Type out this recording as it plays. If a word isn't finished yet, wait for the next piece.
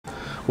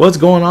What's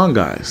going on,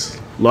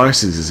 guys?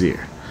 Larcenies is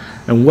here,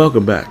 and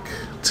welcome back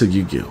to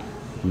Yugioh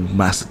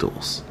Master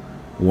Duels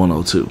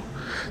 102.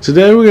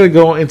 Today we're going to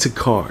go into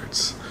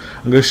cards.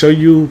 I'm going to show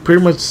you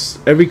pretty much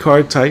every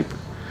card type,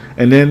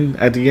 and then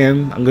at the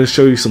end I'm going to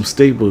show you some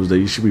staples that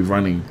you should be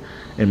running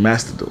in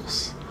Master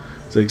Duels.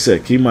 So like I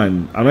said, keep in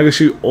mind, I'm not going to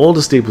show you all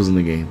the staples in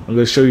the game. I'm going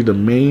to show you the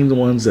main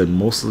ones that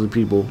most of the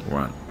people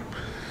run.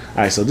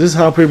 Alright, so this is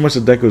how pretty much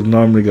the deck is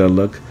normally going to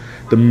look.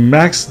 The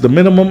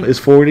minimum is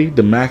 40,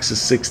 the max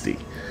is 60.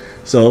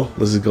 So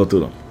let's just go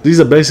through them.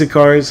 These are basic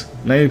cards.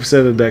 90%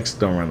 of the decks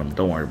don't run them.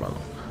 Don't worry about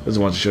them. I just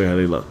want to show you how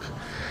they look.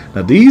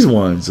 Now these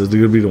ones are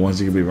going to be the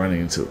ones you're going to be running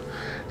into.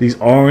 These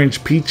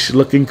orange peach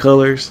looking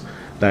colors.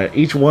 That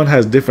each one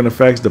has different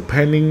effects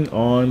depending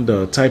on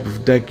the type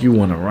of deck you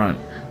want to run.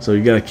 So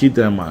you got to keep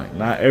that in mind.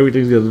 Not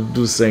everything's going to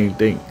do the same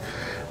thing.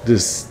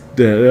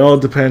 It all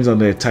depends on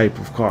their type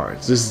of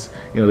cards.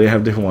 They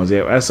have different ones. They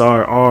have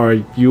SR, R,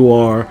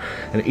 UR,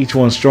 and each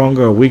one's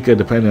stronger or weaker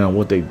depending on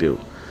what they do.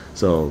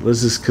 So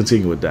let's just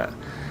continue with that.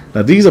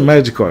 Now these are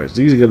magic cards.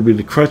 These are going to be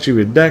the crutch of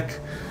your deck.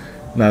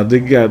 Now you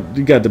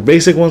got the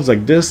basic ones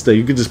like this that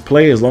you can just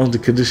play as long as the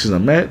conditions are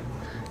met.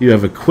 You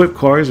have equip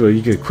cards where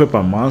you can equip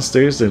on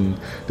monsters, and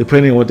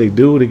depending on what they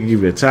do, they can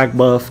give you attack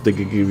buff, they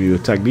can give you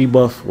attack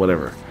debuff,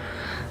 whatever.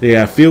 They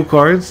have field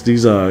cards.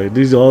 These are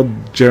all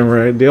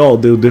generate. They all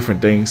do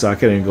different things, so I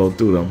can't even go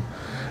through them.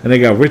 And they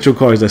got ritual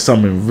cards that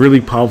summon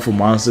really powerful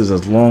monsters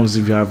as long as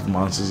you have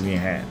monsters in your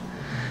hand.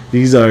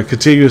 These are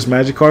contiguous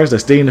magic cards that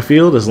stay in the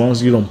field as long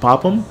as you don't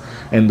pop them.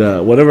 And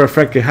whatever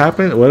effect can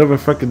happen, whatever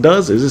effect it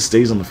does, it just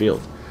stays on the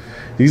field.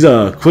 These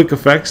are quick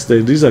effects.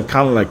 These are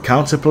kind of like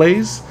counter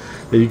plays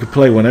that you can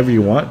play whenever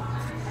you want.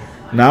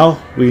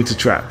 Now we into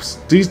traps.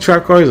 These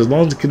trap cards, as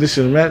long as the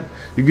condition is met,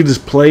 you can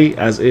just play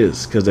as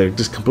is because they're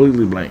just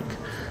completely blank.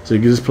 So you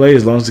can just play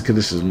as long as the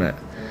condition is met.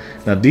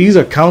 Now these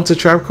are counter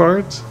trap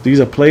cards. These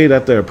are played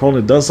after their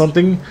opponent does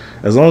something.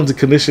 As long as the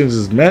conditions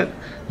is met,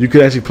 you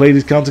could actually play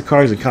these counter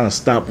cards and kind of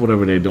stop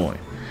whatever they're doing.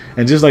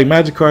 And just like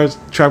magic cards,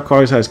 trap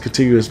cards has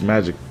contiguous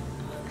trap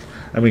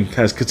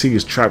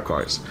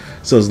cards.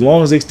 So as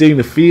long as they stay in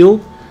the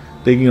field,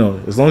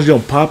 as long as you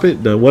don't pop it,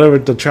 whatever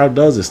the trap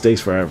does, it stays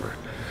forever.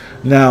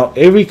 Now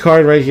every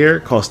card right here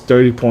costs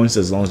 30 points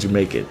as long as you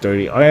make it.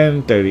 30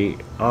 N, 30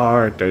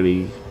 R,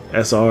 30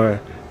 SR,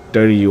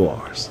 30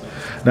 URs.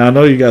 Now I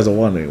know you guys are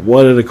wondering,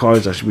 what are the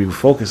cards I should be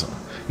focused on?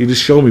 You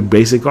just show me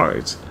basic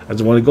cards. I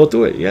just want to go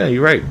through it. Yeah,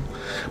 you're right.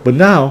 But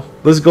now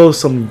let's go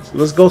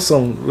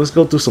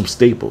through some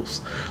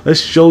staples. Let's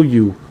show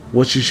you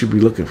what you should be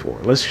looking for.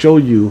 Let's show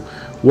you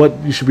what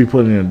you should be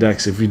putting in the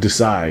decks if you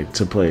decide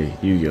to play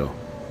Yugioh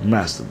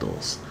Master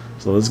Duels.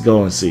 So let's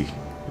go and see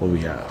what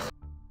we have.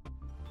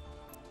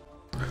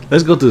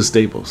 Let's go to the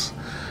staples.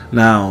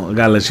 Now I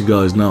gotta let you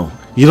guys know,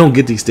 you don't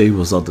get these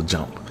staples off the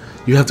jump.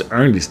 You have to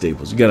earn these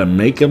staples. You gotta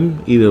make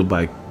them either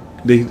by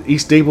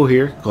each staple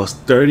here costs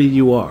 30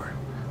 UR.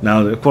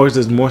 Now of course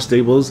there's more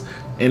staples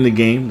in the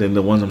game than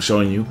the ones I'm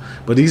showing you,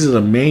 but these are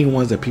the main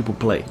ones that people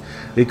play.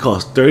 They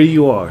cost 30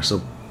 UR,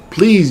 so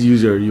please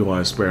use your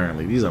UR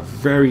sparingly. These are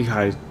very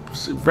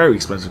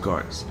expensive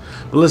cards.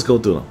 But let's go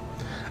through them.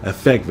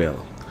 Effect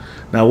Veil.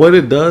 Now what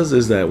it does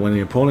is that when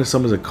the opponent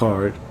summons a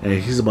card and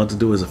he's about to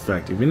do his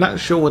effect, if you're not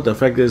sure what the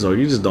effect is or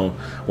you just don't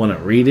want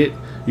to read it,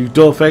 you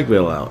throw Effect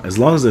Veil out. As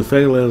long as the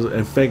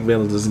effect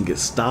veil doesn't get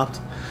stopped,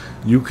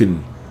 you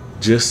can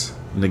just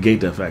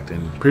negate the effect,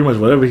 and pretty much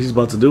whatever he's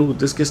about to do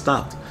just gets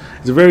stopped.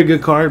 It's a very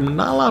good card, but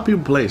not a lot of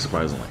people play it,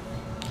 surprisingly.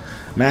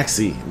 Max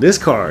C. This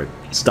card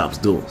stops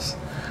duels.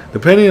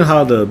 Depending on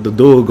how the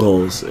duel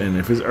goes, and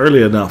if it's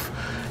early enough,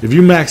 if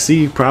you Max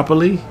C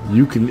properly,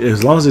 you can,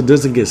 as long as it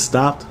doesn't get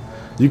stopped,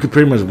 you can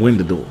pretty much win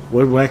the duel.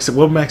 What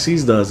Max C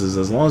does is,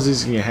 as long as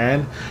it's in your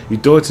hand, you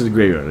throw it to the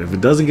graveyard. If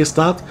it doesn't get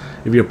stopped,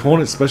 if your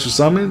opponent special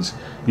summons,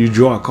 you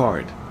draw a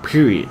card.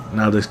 Period.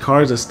 Now there's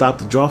cards that stop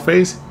the draw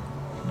phase.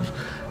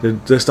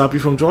 They stop you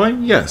from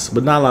drawing? Yes,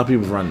 but not a lot of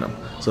people run them,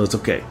 so it's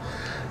okay.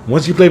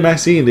 Once you play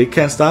Max C and they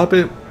can't stop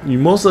it,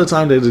 most of the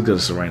time they're just gonna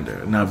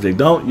surrender. Now if they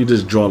don't, you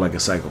just draw like a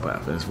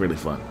psychopath, and it's really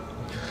fun.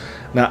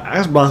 Now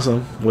Ash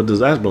Blossom, what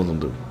does Ash Blossom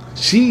do?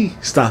 She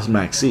stops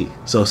Max C.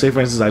 So say for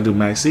instance I do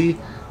Max C,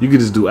 you can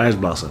just do Ash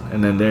Blossom,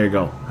 and then there you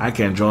go. I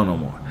can't draw no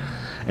more.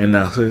 And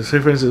now say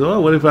for instance, oh,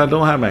 what if I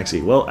don't have Max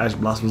C? Well, Ash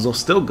Blossom is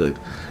still good,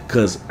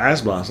 because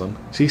Ash Blossom,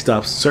 she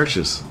stops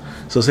searches.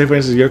 So say for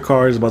instance your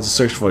card is about to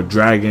search for a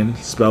dragon,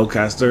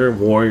 spellcaster,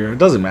 warrior, it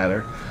doesn't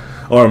matter.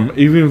 Or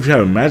even if you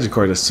have a magic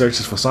card that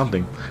searches for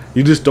something,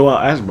 you just throw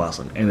out Ash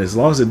Blossom, and as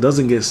long as it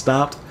doesn't get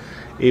stopped,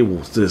 it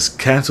will just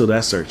cancel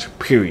that search,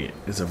 period.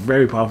 It's a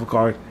very powerful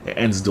card. It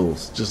ends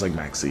duels, just like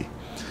Max C.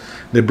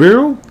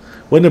 Nibiru,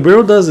 what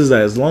Nibiru does is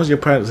that as long as your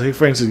opponent, say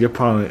for instance your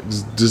opponent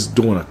is just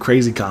doing a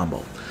crazy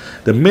combo,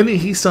 the minute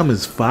he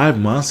summons 5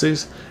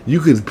 monsters,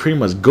 you could pretty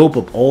much gulp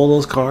up all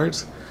those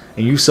cards,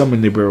 and you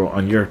summon Nibiru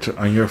on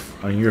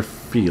your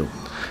field.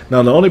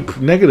 Now the only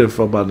negative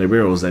about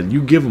Nibiru is that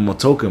you give him a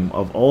token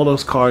of all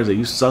those cards that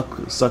you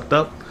sucked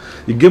up.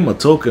 You give him a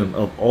token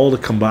of all the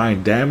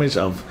combined damage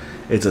of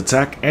It's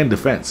attack and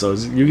defense. So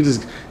you can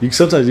just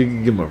sometimes you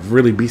can give them a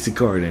really beastly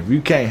card, and if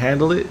you can't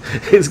handle it,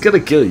 it's gonna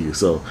kill you.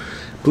 So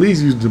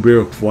please use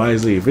Nibiru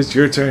wisely. If it's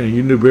your turn and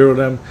you Nibiru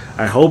them,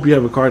 I hope you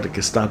have a card that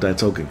can stop that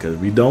token, because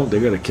if you don't, they're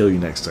gonna kill you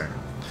next turn.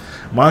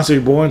 Monster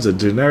Reborn is a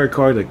generic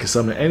card that can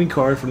summon any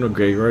card from the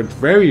graveyard.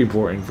 Very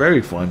important,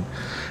 very fun.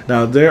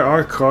 Now, there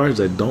are cards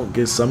that don't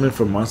get summoned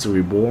from Monster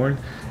Reborn,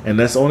 and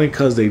that's only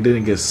because they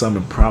didn't get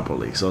summoned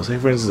properly. So, say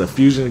for instance, a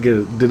fusion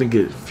didn't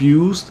get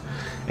fused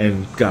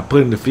and got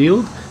put in the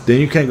field,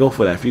 then you can't go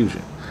for that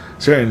fusion.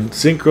 Certain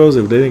synchros,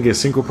 if they didn't get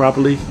synchro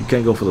properly, you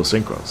can't go for those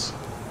synchros.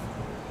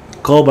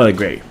 Called by the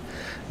Grave.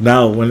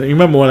 Now, you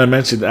remember when I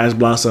mentioned Ash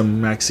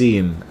Blossom, Maxi,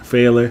 and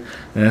Failure,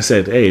 and I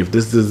said, hey, if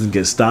this doesn't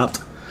get stopped,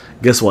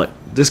 guess what?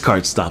 This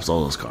card stops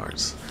all those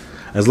cards.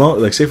 As long,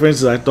 like say for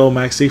instance, I throw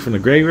Maxi from the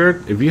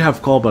graveyard. If you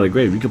have Called by the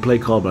Grave, you can play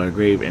Called by the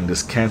Grave and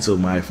just cancel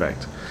my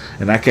effect,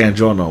 and I can't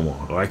draw no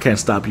more, or I can't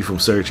stop you from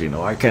searching,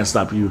 or I can't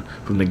stop you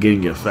from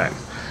negating your effect.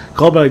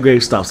 Called by the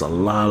Grave stops a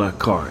lot of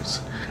cards,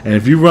 and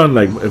if you run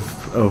like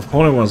if an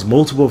opponent runs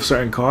multiple of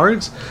certain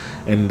cards,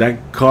 and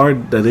that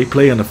card that they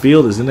play on the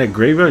field is in that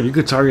graveyard, you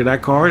could target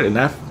that card, and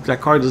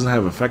that card doesn't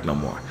have effect no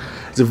more.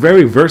 It's a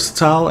very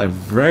versatile and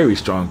very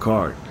strong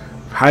card.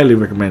 Highly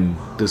recommend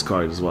this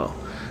card as well.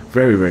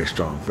 Very, very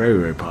strong, very,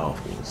 very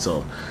powerful.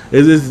 So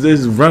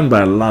it's run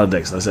by a lot of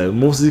decks. Like I said,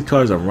 most of these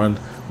cards are run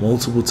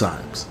multiple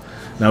times.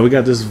 Now we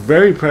got this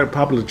very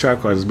popular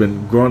trap card that's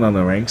been growing on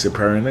the ranks of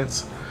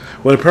permanence.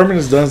 What a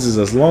permanence does is,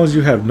 as long as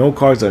you have no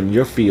cards on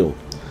your field,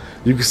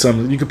 you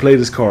can play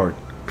this card.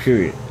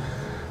 Period.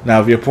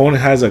 Now if your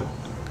opponent has a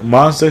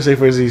monster, say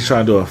for instance he's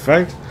trying to do an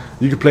effect,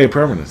 you can play a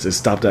permanence and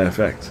stop that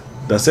effect.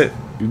 That's it.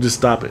 You just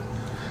stop it.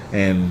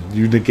 And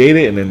you negate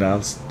it, and then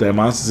the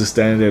monsters are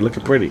standing there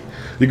looking pretty.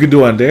 You can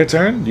do it on their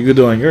turn, you can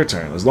do it on your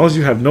turn. As long as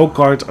you have no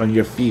cards on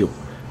your field,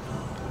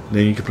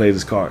 then you can play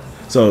this card.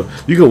 So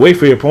you can wait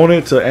for your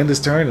opponent to end his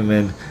turn, and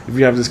then if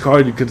you have this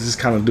card, you could just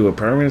kind of do a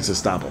permanence to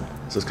stop him.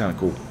 So it's kind of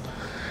cool.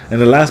 And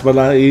the last but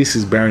not least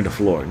is Bearing the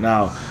Floor.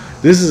 Now,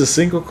 this is a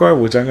single card,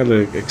 which I'm going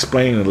to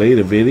explain in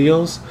later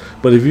videos.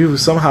 But if you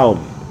somehow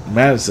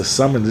manage to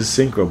summon this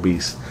Synchro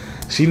Beast,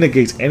 she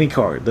negates any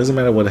card. Doesn't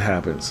matter what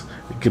happens.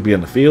 It could be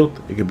on the field,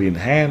 it could be in the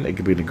hand, it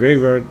could be in the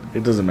graveyard.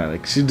 It doesn't matter.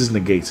 She just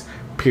negates,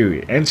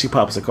 period. And she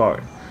pops a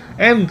card.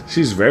 And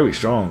she's very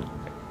strong.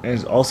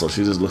 And also,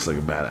 she just looks like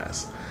a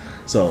badass.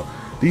 So,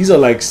 these are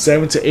like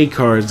 7 to 8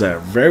 cards that are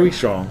very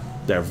strong,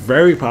 that are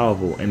very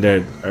powerful, and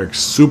that are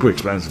super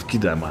expensive.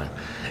 Keep that in mind.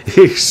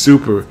 It's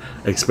super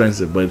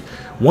expensive. But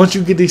once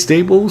you get these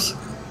staples,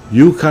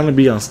 you kind of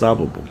be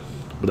unstoppable.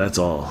 But that's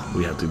all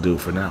we have to do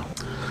for now.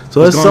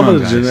 So that's some of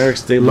the generic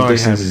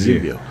staples they have in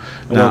Yu-Gi-Oh!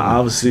 Now,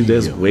 obviously,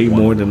 there's way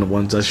more than the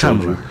ones I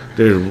showed you.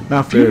 There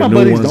are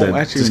new ones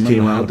that just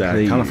came out that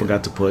I kind of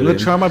forgot to put in.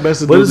 Try my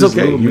best to but do it's this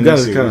okay. You got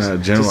to kind of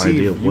have a general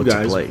idea of what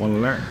to play.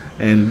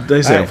 And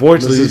they say,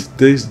 unfortunately,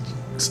 these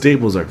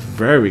staples are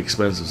very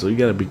expensive, so you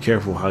got to be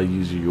careful how you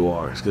use your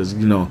URs, because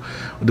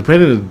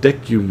depending on the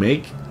deck you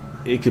make,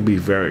 it could be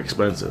very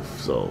expensive.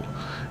 So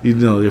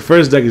your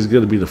first deck is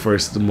going to be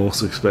the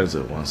most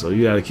expensive one, so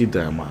you got to keep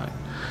that in mind.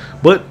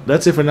 But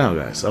that's it for now,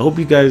 guys. I hope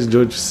you guys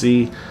enjoyed your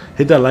see.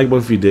 Hit that like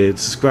button if you did.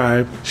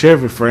 Subscribe. Share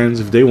with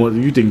friends if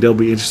you think they'll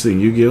be interested in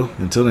Yu-Gi-Oh!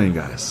 Until then,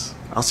 guys,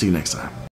 I'll see you next time.